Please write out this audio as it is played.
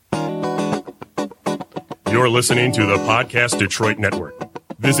You're listening to the Podcast Detroit Network.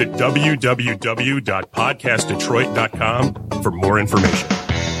 Visit www.podcastdetroit.com for more information.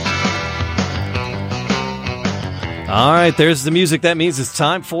 All right, there's the music. That means it's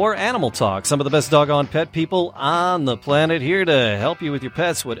time for Animal Talk. Some of the best doggone pet people on the planet here to help you with your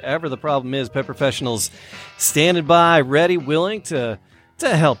pets, whatever the problem is. Pet professionals standing by, ready, willing to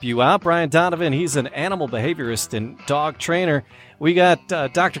help you out. Brian Donovan, he's an animal behaviorist and dog trainer. We got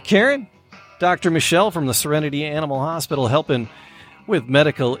Dr. Karen, Dr. Michelle from the Serenity Animal Hospital helping with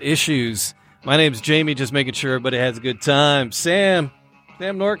medical issues. My name's Jamie, just making sure everybody has a good time. Sam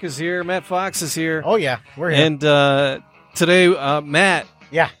Nork is here. Matt Fox is here. Oh, yeah. We're here. And today, Matt,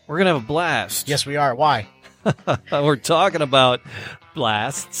 yeah, we're going to have a blast. Yes, we are. Why? We're talking about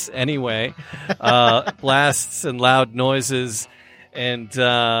blasts anyway. Blasts and loud noises. And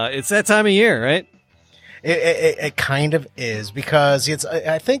it's that time of year, right? It kind of is, because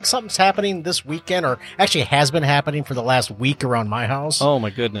I think something's happening this weekend, or actually has been happening for the last week around my house. Oh my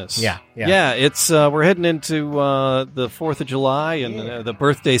goodness! Yeah. It's we're heading into the 4th of July and the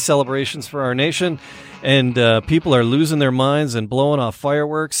birthday celebrations for our nation, and people are losing their minds and blowing off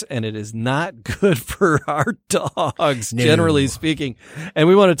fireworks, and it is not good for our dogs, generally speaking. And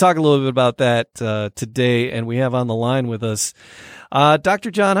we want to talk a little bit about that today, and we have on the line with us Dr.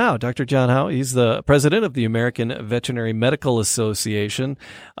 John Howe. Dr. John Howe, he's the president of the American Veterinary Medical Association.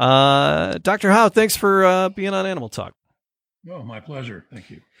 Dr. Howe, thanks for being on Animal Talk. Oh, my pleasure. Thank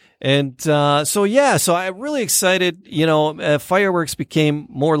you. And so I'm really excited. Fireworks became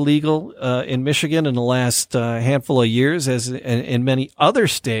more legal in Michigan in the last handful of years, as in many other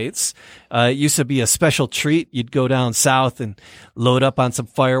states. It used to be a special treat. You'd go down south and load up on some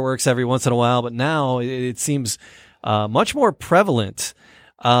fireworks every once in a while, but now it seems much more prevalent.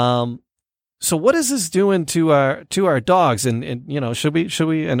 So what is this doing to our dogs, and should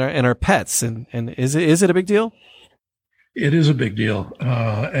we and our pets, and is it a big deal? It is a big deal.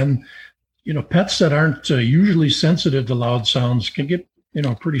 And pets that aren't usually sensitive to loud sounds can get,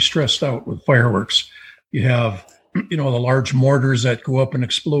 pretty stressed out with fireworks. You have, the large mortars that go up and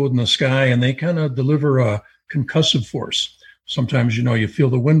explode in the sky, and they kind of deliver a concussive force. Sometimes, you feel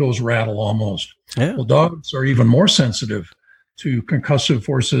the windows rattle almost. Yeah. Well, dogs are even more sensitive to concussive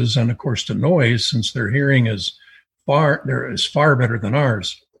forces and, of course, to noise, since their hearing is far better than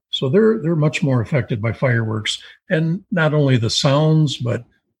ours. So they're much more affected by fireworks, and not only the sounds, but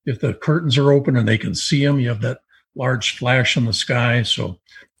if the curtains are open and they can see them, you have that large flash in the sky. So,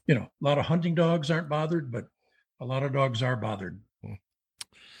 a lot of hunting dogs aren't bothered, but a lot of dogs are bothered.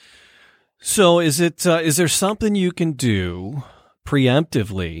 So is there something you can do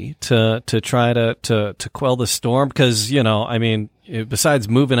preemptively to try to quell the storm? Because, besides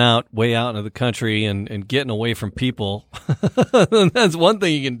moving way out into the country and getting away from people, that's one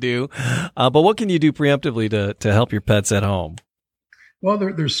thing you can do. But what can you do preemptively to help your pets at home? Well,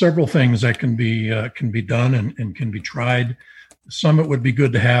 there's several things that can be done and can be tried. Some, it would be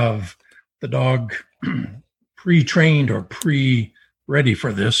good to have the dog pre-trained or ready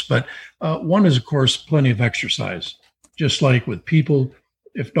for this. But one is, of course, plenty of exercise. Just like with people,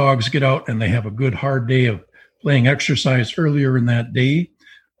 if dogs get out and they have a good hard day of playing exercise earlier in that day,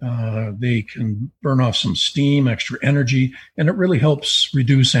 they can burn off some steam, extra energy, and it really helps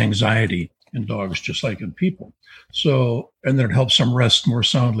reduce anxiety in dogs, just like in people. So, and then it helps them rest more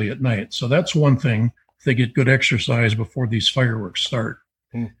soundly at night. So that's one thing, if they get good exercise before these fireworks start.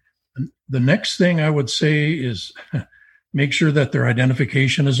 And the next thing I would say is make sure that their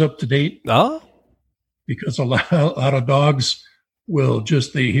identification is up to date. Oh, because a lot of dogs will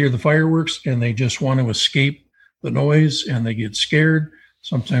they hear the fireworks and they just want to escape the noise, and they get scared.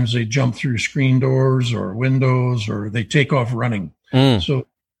 Sometimes they jump through screen doors or windows, or they take off running. So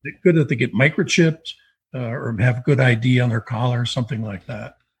it's good that they get microchipped or have good ID on their collar, something like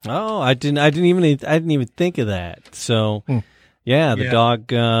that. Oh, I didn't even think of that. So. Yeah, the dog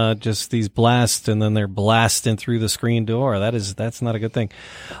just these blasts, and then they're blasting through the screen door. That's not a good thing.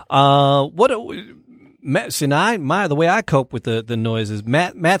 The way I cope with the noise is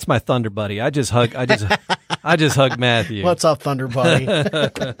Matt's my thunder buddy. I just hug Matthew. What's up, thunder buddy?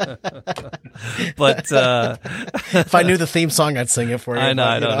 But if I knew the theme song, I'd sing it for you. I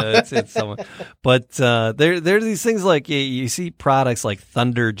know. It's someone. But there's these things like you see products like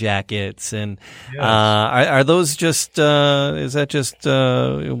Thunder jackets, and yes. Are those just is that just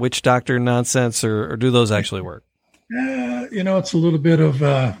witch doctor nonsense, or do those actually work? It's a little bit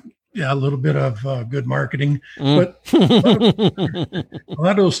of good marketing, but a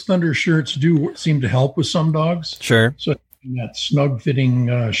lot of those Thunder shirts do seem to help with some dogs. Sure. So that snug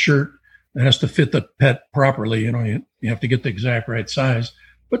fitting shirt that has to fit the pet properly, you have to get the exact right size.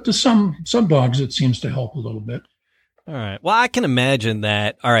 But to some dogs, it seems to help a little bit. All right. Well, I can imagine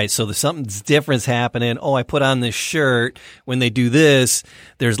that. All right. So there's something's different happening. Oh, I put on this shirt. When they do this,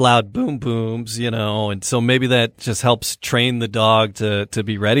 there's loud boom booms, and so maybe that just helps train the dog to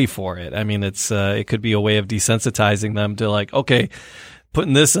be ready for it. I mean, it could be a way of desensitizing them to like, okay,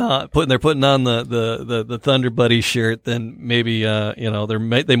 they're putting on the Thunder Buddy shirt, then maybe,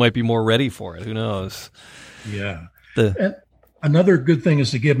 they might be more ready for it. Who knows? Yeah. And another good thing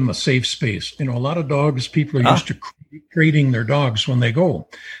is to give them a safe space. A lot of dogs, people are used to crating their dogs when they go.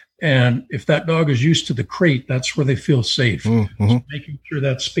 And if that dog is used to the crate, that's where they feel safe. Mm-hmm. So making sure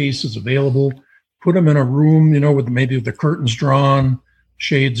that space is available. Put them in a room, with maybe the curtains drawn,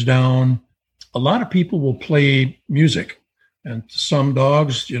 shades down. A lot of people will play music. And some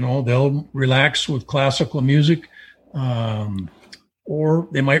dogs, they'll relax with classical music, or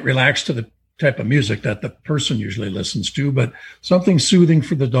they might relax to the type of music that the person usually listens to, but something soothing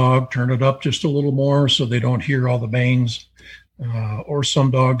for the dog. Turn it up just a little more so they don't hear all the bangs. Or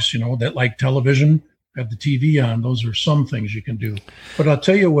some dogs, that like television, have the TV on. Those are some things you can do. But I'll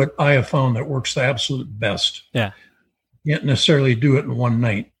tell you what I have found that works the absolute best. Yeah. You can't necessarily do it in one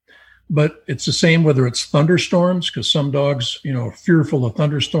night. But it's the same whether it's thunderstorms, because some dogs, fearful of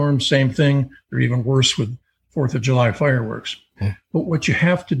thunderstorms, same thing. They're even worse with 4th of July fireworks. But what you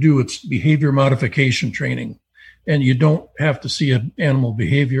have to do, it's behavior modification training. And you don't have to see an animal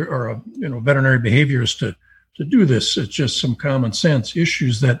behavior or a veterinary behaviorist to do this. It's just some common sense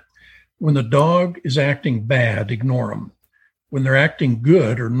issues that when the dog is acting bad, ignore them. When they're acting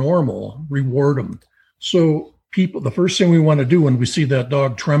good or normal, reward them. So the first thing we want to do when we see that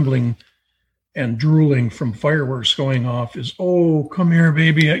dog trembling and drooling from fireworks going off is, oh, come here,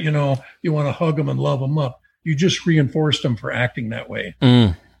 baby. You want to hug them and love them up. You just reinforced them for acting that way.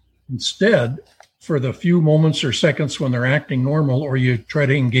 Instead, for the few moments or seconds when they're acting normal, or you try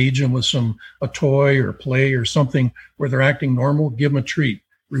to engage them with a toy or play or something where they're acting normal, give them a treat,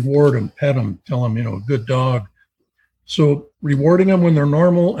 reward them, pet them, tell them, good dog. So rewarding them when they're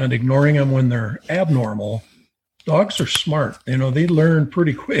normal and ignoring them when they're abnormal. Dogs are smart. They learn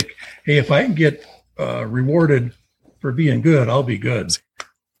pretty quick. Hey, if I can get rewarded for being good, I'll be good.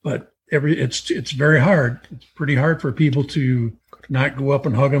 But it's very hard. It's pretty hard for people to not go up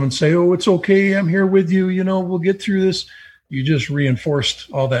and hug them and say, oh, it's okay. I'm here with you. We'll get through this. You just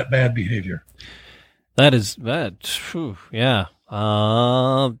reinforced all that bad behavior. Yeah.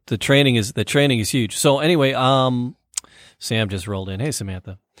 The training is huge. So anyway, Sam just rolled in. Hey,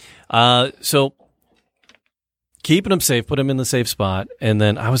 Samantha. So keeping them safe, put them in the safe spot. And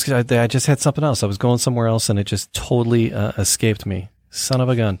then I just had something else. I was going somewhere else and it just totally escaped me. Son of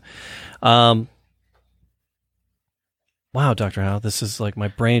a gun. Wow, Dr. Howe, this is like my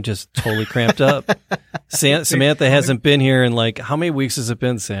brain just totally cramped up. Samantha hasn't been here in how many weeks has it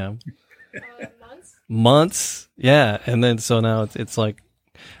been, Sam? Months? Yeah. And then so now it's like,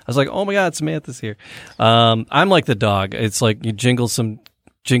 I was like, oh my God, Samantha's here. I'm like the dog. It's like you jingle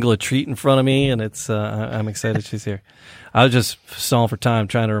a treat in front of me and it's, I'm excited she's here. I was just stalling for time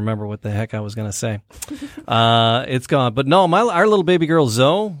trying to remember what the heck I was going to say. It's gone. But no, our little baby girl,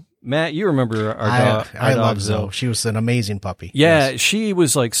 Zoe, Matt, you remember our dog. I love Zoe. She was an amazing puppy. Yeah, yes. She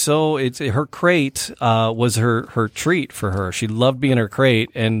was her crate was her treat for her. She loved being in her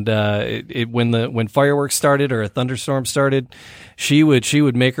crate, and when fireworks started or a thunderstorm started, she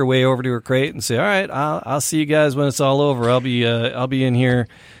would make her way over to her crate and say, "All right, I'll see you guys when it's all over. I'll be in here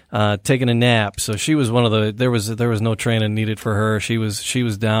taking a nap." So she was one of the there was no training needed for her. She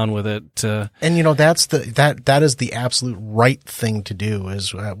was down with it. And that is the absolute right thing to do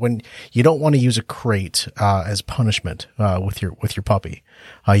is when you don't want to use a crate as punishment with your puppy.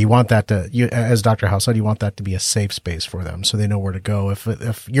 You want that as Dr. Howe said, you want that to be a safe space for them so they know where to go.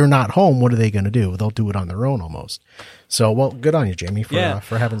 If you're not home, what are they going to do? They'll do it on their own almost. So, well, good on you, Jamie,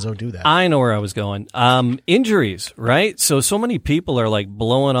 for having Zoe do that. I know where I was going. Injuries, right? So many people are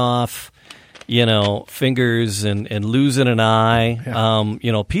blowing off, fingers and losing an eye.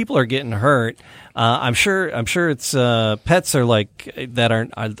 Yeah. People are getting hurt. I'm sure it's pets are that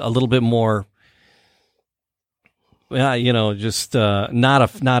aren't a little bit more. Just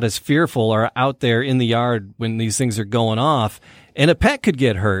not as fearful or out there in the yard when these things are going off. And a pet could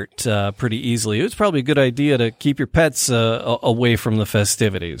get hurt pretty easily. It was probably a good idea to keep your pets away from the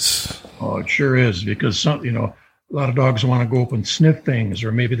festivities. Oh, it sure is, because a lot of dogs want to go up and sniff things,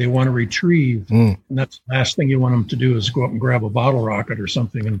 or maybe they want to retrieve. And that's the last thing you want them to do is go up and grab a bottle rocket or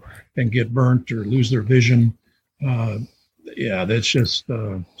something and get burnt or lose their vision. That's just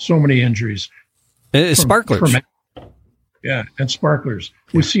so many injuries. Sparklers. Yeah, and sparklers.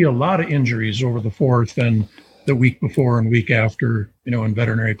 We see a lot of injuries over the 4th, and the week before and week after, in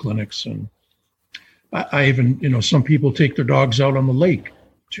veterinary clinics. And I even, some people take their dogs out on the lake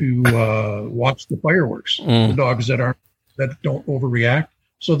to watch the fireworks. The dogs that don't overreact.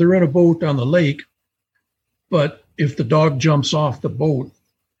 So they're in a boat on the lake, but if the dog jumps off the boat,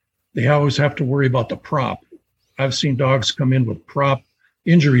 they always have to worry about the prop. I've seen dogs come in with prop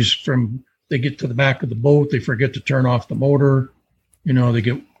injuries from they get to the back of the boat, they forget to turn off the motor, they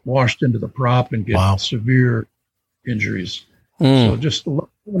get washed into the prop and get severe injuries. So just so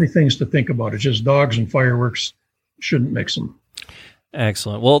many things to think about. It's just dogs and fireworks, shouldn't mix them.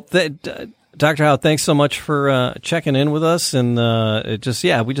 Excellent. Well, Dr. Howe, thanks so much for checking in with us. And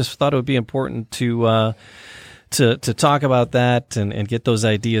we just thought it would be important to talk about that and get those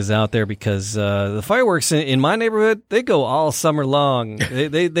ideas out there, because the fireworks in my neighborhood, they go all summer long.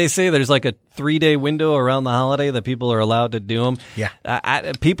 They say there's like a 3-day window around the holiday that people are allowed to do them. Yeah.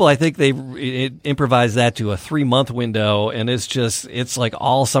 I think they improvise that to a 3-month window, and it's like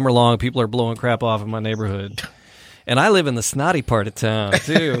all summer long. People are blowing crap off in my neighborhood. And I live in the snotty part of town,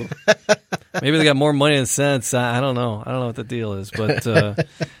 too. Maybe they got more money than sense. I don't know. I don't know what the deal is, but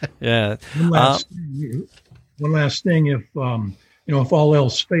yeah. One last thing, if all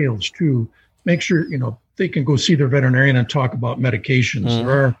else fails, too, make sure, they can go see their veterinarian and talk about medications. There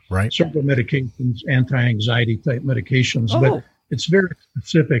are several medications, anti-anxiety type medications, but it's very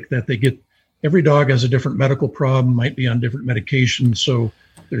specific that they get. Every dog has a different medical problem, might be on different medications. So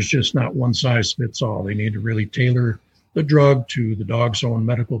there's just not one size fits all. They need to really tailor the drug to the dog's own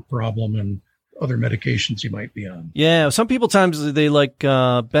medical problem and other medications he might be on. Yeah, some people times they like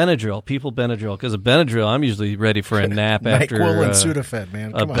Benadryl. People Benadryl, because of Benadryl, I'm usually ready for a nap after NyQuil and Sudafed,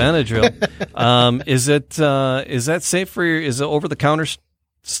 man. Come on. Benadryl. Is that safe for your? Is it over the counter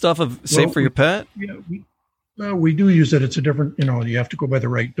stuff safe for your pet? Yeah, we do use it. It's a different. You have to go by the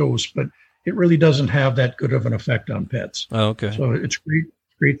right dose, but it really doesn't have that good of an effect on pets. Oh, okay. So it's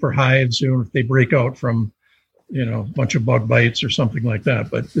great for hives. If they break out from a bunch of bug bites or something like that.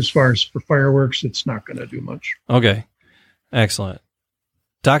 But as far as for fireworks, it's not going to do much. Okay. Excellent.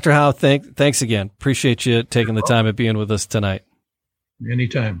 Dr. Howe, thanks again. Appreciate you taking the time and being with us tonight.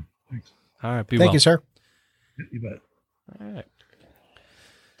 Anytime. Thanks. All right. Thank you, sir. You bet. All right.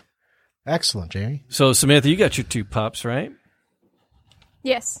 Excellent, Jamie. So, Samantha, you got your 2 pups, right?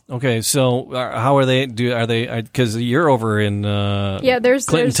 Yes. Okay, so how are they? Because you're over in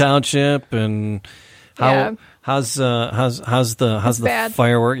Clinton Township, and how's the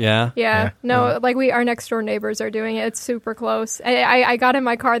firework? Yeah. No, like our next door neighbors are doing it. It's super close. I got in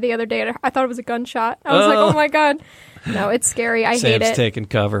my car the other day and I thought it was a gunshot. I was like, oh my God. No, it's scary. I hate it. Sam's taking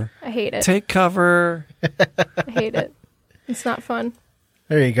cover. I hate it. Take cover. I hate it. It's not fun.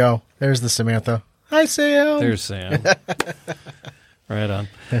 There you go. There's the Samantha. Hi, Sam. There's Sam. Right on.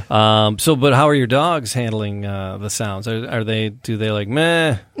 But how are your dogs handling the sounds? Do they like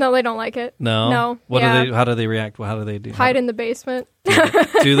meh? No, they don't like it. No. How do they react? How do they do? Hide in the basement.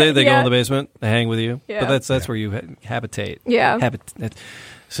 Do they? They go in the basement. They hang with you. Yeah. But that's where you habitate. Yeah.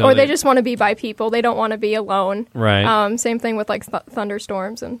 So or they just want to be by people. They don't want to be alone. Right. Same thing with like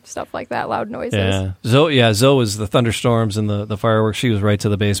thunderstorms and stuff like that, loud noises. Yeah. Zoe was the thunderstorms and the fireworks. She was right to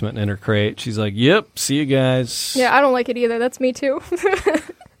the basement in her crate. She's like, yep, see you guys. Yeah, I don't like it either. That's me too.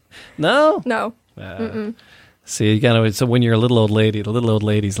 No? No. See, you gotta. So when you're a little old lady, the little old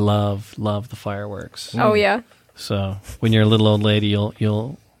ladies love the fireworks. Oh, yeah. So when you're a little old lady,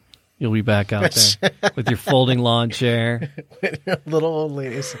 you'll be back out there with your folding lawn chair. Little old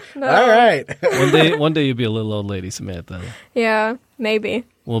ladies. No. All right. One day you'll be a little old lady, Samantha. Yeah, maybe.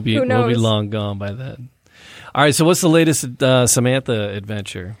 We'll be long gone by then. All right. So what's the latest Samantha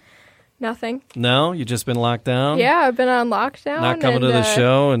adventure? Nothing. No, you just been locked down. Yeah, I've been on lockdown. Not coming to the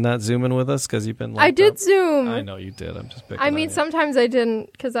show and not zooming with us because you've been locked I did up. Zoom. I know you did. I'm just picking. Sometimes I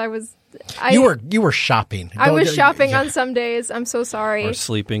didn't because I was. You were shopping. I was shopping on some days. I'm so sorry. Or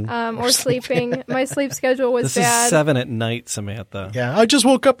sleeping. My sleep schedule was bad. This is 7 at night, Samantha. Yeah, I just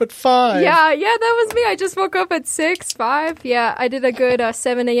woke up at 5. Yeah, that was me. I just woke up at 6, 5. Yeah, I did a good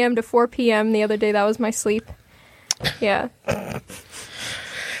 7 a.m. to 4 p.m. the other day. That was my sleep. Yeah.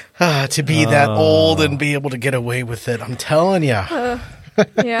 To be that old and be able to get away with it, I'm telling you. Yeah,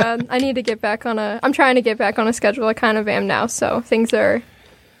 I need to get back I'm trying to get back on a schedule. I kind of am now, so things are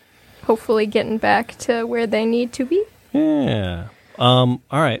hopefully getting back to where they need to be. Yeah. All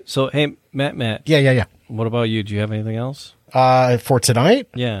right. So, hey, Matt. Yeah. What about you? Do you have anything else? For tonight?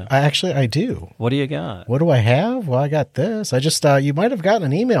 Yeah. I do. What do you got? What do I have? Well, I got this. I just, you might have gotten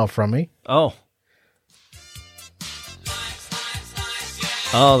an email from me.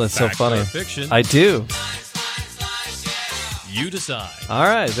 Oh, that's so funny. Or fiction. I do. You decide. All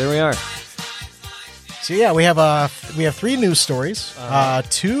right, there we are. So yeah, we have 3 news stories.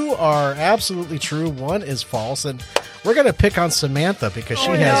 2 are absolutely true. 1 is false, and we're gonna pick on Samantha because she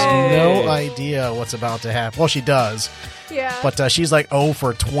has no idea what's about to happen. Well, she does. Yeah. But she's like 0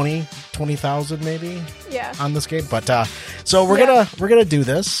 for 20,000 maybe. Yeah. On this game, but so we're gonna do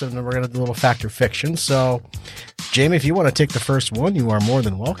this, and then we're gonna do a little fact or fiction. So, Jamie, if you want to take the first one, you are more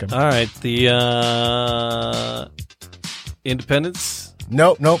than welcome. All right, the Independence.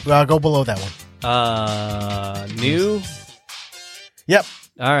 Nope. Go below that one. New. Yep.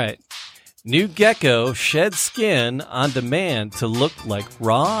 All right. New gecko sheds skin on demand to look like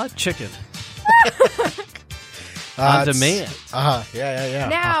raw chicken. On demand. Yeah.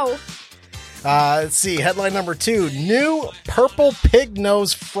 Now. Let's see. Headline number 2. New purple pig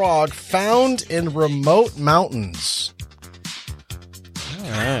nose frog found in remote mountains.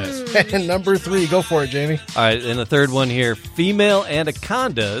 All right. And number 3. Go for it, Jamie. All right. And the third one here. Female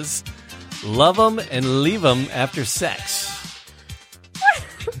anacondas love them and leave them after sex.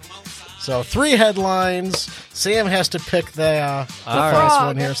 So 3 headlines. Sam has to pick the All first right.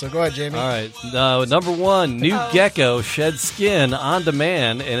 one here. So go ahead, Jamie. All right. Number 1. New gecko sheds skin on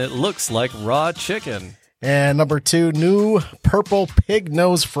demand and it looks like raw chicken. And number 2, new purple pig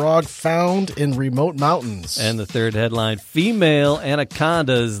nose frog found in remote mountains. And the third headline, female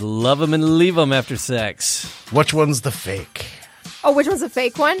anacondas love them and leave them after sex. Which one's the fake? Oh, which one's the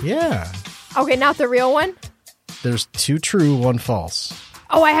fake one? Yeah. Okay, not the real one? There's 2 true, 1 false.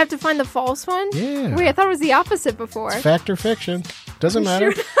 Oh, I have to find the false one? Yeah. Wait, I thought it was the opposite before. Fact or fiction. Doesn't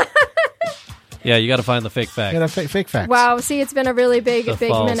matter. Yeah, you got to find the fake fact. Yeah, fake facts. Wow, see, it's been a really big The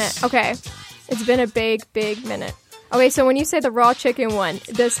false. minute. Okay. It's been a big minute. Okay, so when you say the raw chicken one,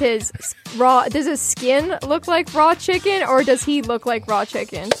 does his skin look like raw chicken, or does he look like raw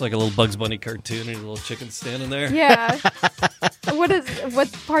chicken? It's like a little Bugs Bunny cartoon and a little chicken standing there. Yeah.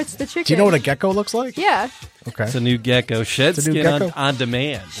 What part's the chicken? Do you know what a gecko looks like? Yeah. Okay. It's a new gecko. Sheds It's a new skin gecko. on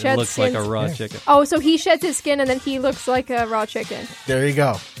demand. It Sheds looks like a skins. raw chicken. Oh, so he sheds his skin and then he looks like a raw chicken. There you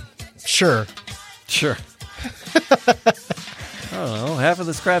go. Sure. Sure. I don't know. Half of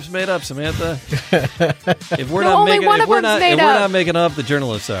this crap's made up, Samantha. If we're No, not only making, one if of we're them's not, made if we're up. not making up, the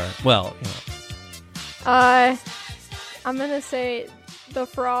journalists are. Well, you know. I'm gonna say the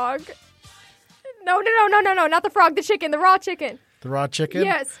frog. No, not the frog, the chicken, the raw chicken. The raw chicken?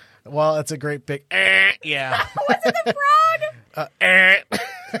 Yes. Well, it's a great big yeah. Was it the frog?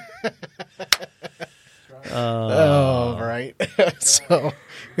 Oh, right. So,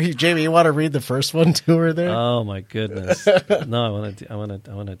 Jamie, you want to read the first one to her there? Oh my goodness! No, I want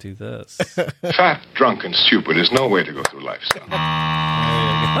to do this. Fat, drunk, and stupid is no way to go through life, son.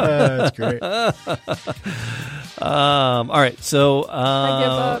 That's great. All right, so give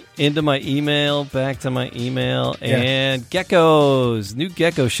up. into my email, back to my email, and geckos. New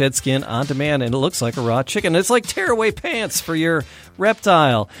gecko shed skin on demand, and it looks like a raw chicken. It's like tearaway pants for your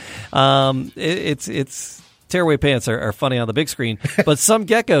reptile. It's tearaway pants are funny on the big screen, but some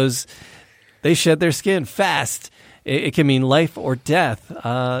geckos, they shed their skin fast. It can mean life or death.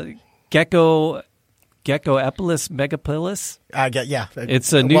 Geckoapilus megapilus. Yeah.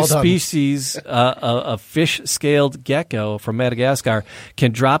 It's a new Well done. species of fish-scaled gecko from Madagascar.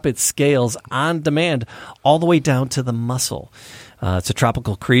 Can drop its scales on demand all the way down to the muscle. It's a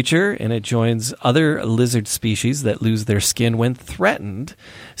tropical creature, and it joins other lizard species that lose their skin when threatened,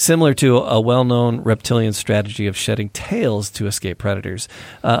 similar to a well-known reptilian strategy of shedding tails to escape predators,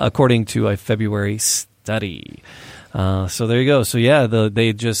 according to a February study. So there you go. So yeah,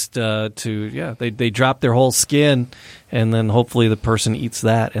 they just they drop their whole skin, and then hopefully the person eats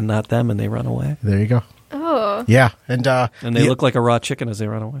that and not them, and they run away. There you go. Oh. Yeah, and they look like a raw chicken as they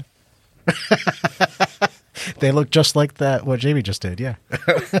run away. They look just like that. What Jamie just did. Yeah.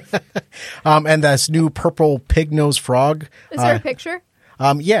 And this new purple pig nose frog. Is there a picture?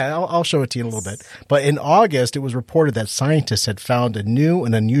 Yeah, I'll show it to you in a little bit. But in August, it was reported that scientists had found a new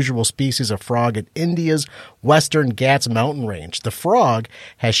and unusual species of frog in India's western Ghats mountain range. The frog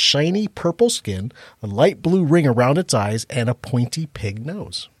has shiny purple skin, a light blue ring around its eyes, and a pointy pig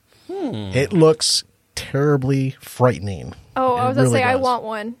nose. It looks terribly frightening. Oh, I was going to really say I does. want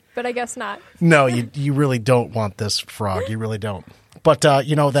one, but I guess not. No, you really don't want this frog. You really don't. But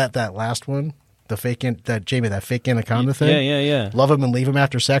you know that last one, that fake anaconda thing. Yeah. Love them and leave them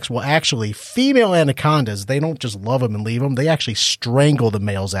after sex. Well, actually, female anacondas, they don't just love them and leave them. They actually strangle the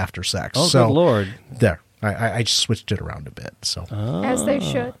males after sex. Oh, so, good Lord! There, I just switched it around a bit. So As they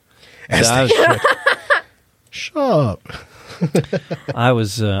should. as I they was- should. Shut up. I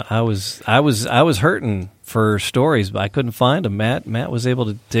was hurting for stories, but I couldn't find them. Matt was able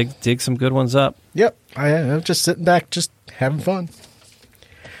to dig some good ones up. Yep, I'm just sitting back, just having fun.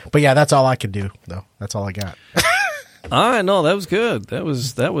 But yeah, that's all I could do, though. That's all I got. All right, no, that was good. That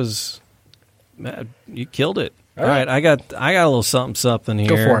was man, you killed it. All right, I got a little something here.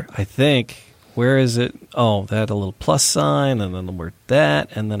 Go for it. I think. Where is it? Oh, that a little plus sign, and then the word that,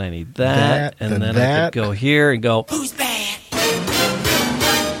 and then I need that, and then I could go here and go. Who's bad?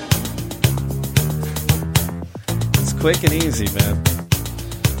 It's quick and easy, man.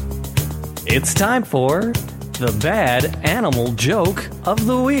 It's time for the bad animal joke of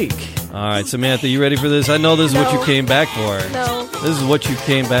the week. All right, Samantha, you ready for this? I know this is what you came back for. No. This is what you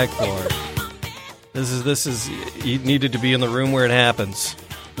came back for. This is. You needed to be in the room where it happens.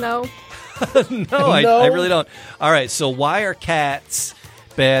 No. No, I really don't. All right, so why are cats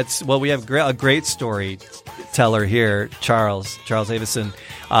bad? Well, we have a great storyteller here, Charles Avison,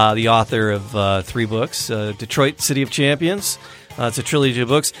 the author of 3 books, Detroit City of Champions. It's a trilogy of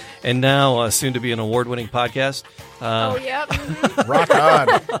books, and now soon to be an award-winning podcast. Yep. Rock on.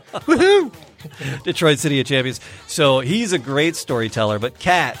 Woohoo! Detroit City of Champions. So he's a great storyteller, but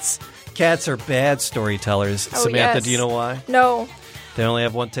cats are bad storytellers. Oh, Samantha, yes. do you know why? No. They only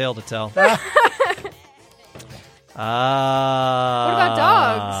have one tail to tell. What about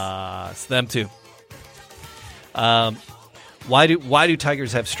dogs? It's them too. Why do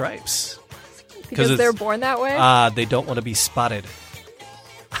tigers have stripes? Because they're born that way? They don't want to be spotted.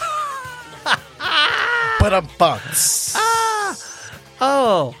 But a bunts.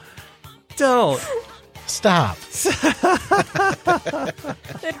 Oh, don't. Stop.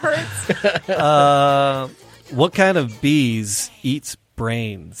 It hurts. What kind of bees eats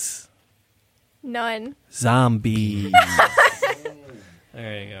brains? None. Zombies.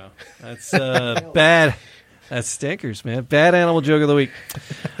 There you go. That's bad. That's stinkers, man. Bad animal joke of the week.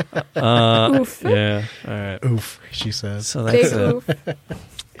 Oof. Yeah. All right. Oof, she says. So Big that's it.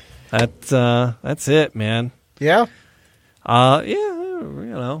 oof. That's it, man. Yeah? Yeah, you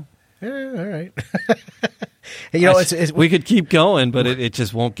know. Yeah, all right. You know, it's we could keep going, but it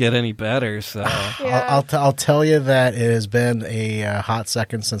just won't get any better. So Yeah. I'll tell you that it has been a hot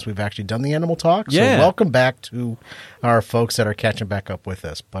second since we've actually done the animal talk. So Yeah. welcome back to our folks that are catching back up with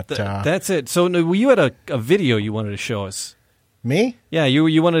us. But that's it. So no, you had a video you wanted to show us. me? Yeah,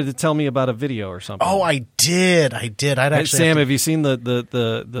 you wanted to tell me about a video or something. Oh, I did. I'd Hey, actually Sam, have you seen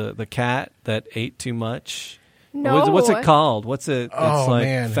the cat that ate too much? No. What's it called? What's it? It's Oh, like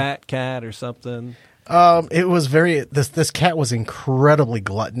man. Fat Cat or something. it was this cat was incredibly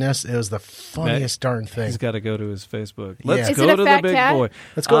gluttonous. It was the funniest darn thing. He's got to go to his Facebook. Let's Is go it a to the fat big cat? boy.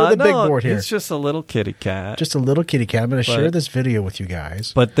 Let's go to the big no, board here. It's just a little kitty cat. Just a little kitty cat. I'm going to But- share this video with you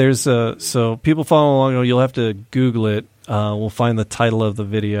guys. But there's so people follow along. You'll have to Google it. We'll find the title of the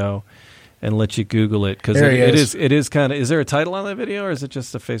video and let you Google it because There he it is kind of. Is there a title on that video or is it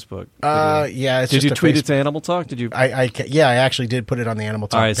just a Facebook? Video? Yeah. It's Did just you a tweet face- it to Animal Talk? Did you? I actually did put it on the Animal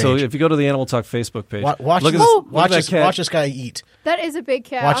Talk All right. page. So if you go to the Animal Talk Facebook page, watch look at this, this, look at watch that this, cat. watch this guy eat. That is a big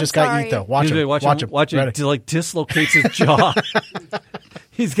cat. Watch I'm this guy sorry. eat though. Watch him. Watch Ready? it. Like dislocates his jaw.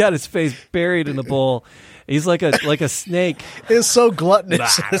 He's got his face buried in the bowl. He's like a snake. It's so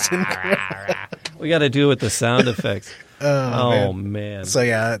gluttonous. It's incredible. We got to do it with the sound effects. Oh, man. So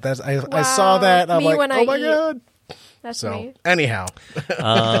yeah, I saw that. And I'm Me like, when oh I my eat. god. That's So me. anyhow,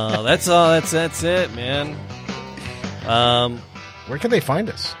 That's all. That's it, man. where can they find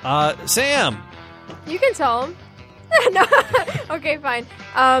us? Sam. You can tell him. No. Okay, fine.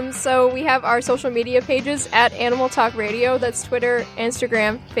 So we have our social media pages at Animal Talk Radio. That's Twitter,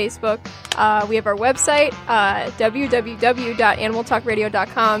 Instagram, Facebook. We have our website,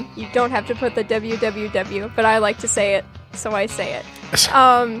 www.animaltalkradio.com. You don't have to put the www, but I like to say it, so I say it.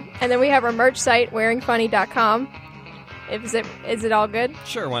 And then we have our merch site, wearingfunny.com. Is it all good?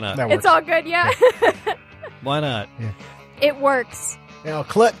 Sure, why not? That works. It's all good, yeah. Why not? It works. Now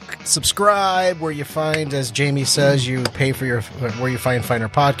click subscribe where you find, as Jamie says, you pay for your where you find finer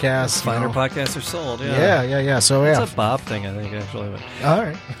podcasts. Finer you know. podcasts are sold. Yeah. Yeah. So yeah. It's a Bob thing, I think, actually. But- All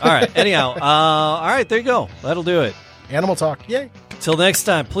right. All right. Anyhow, all right. There you go. That'll do it. Animal Talk. Yay. Till next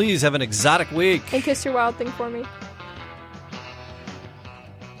time, please have an exotic week. And kiss your wild thing for me.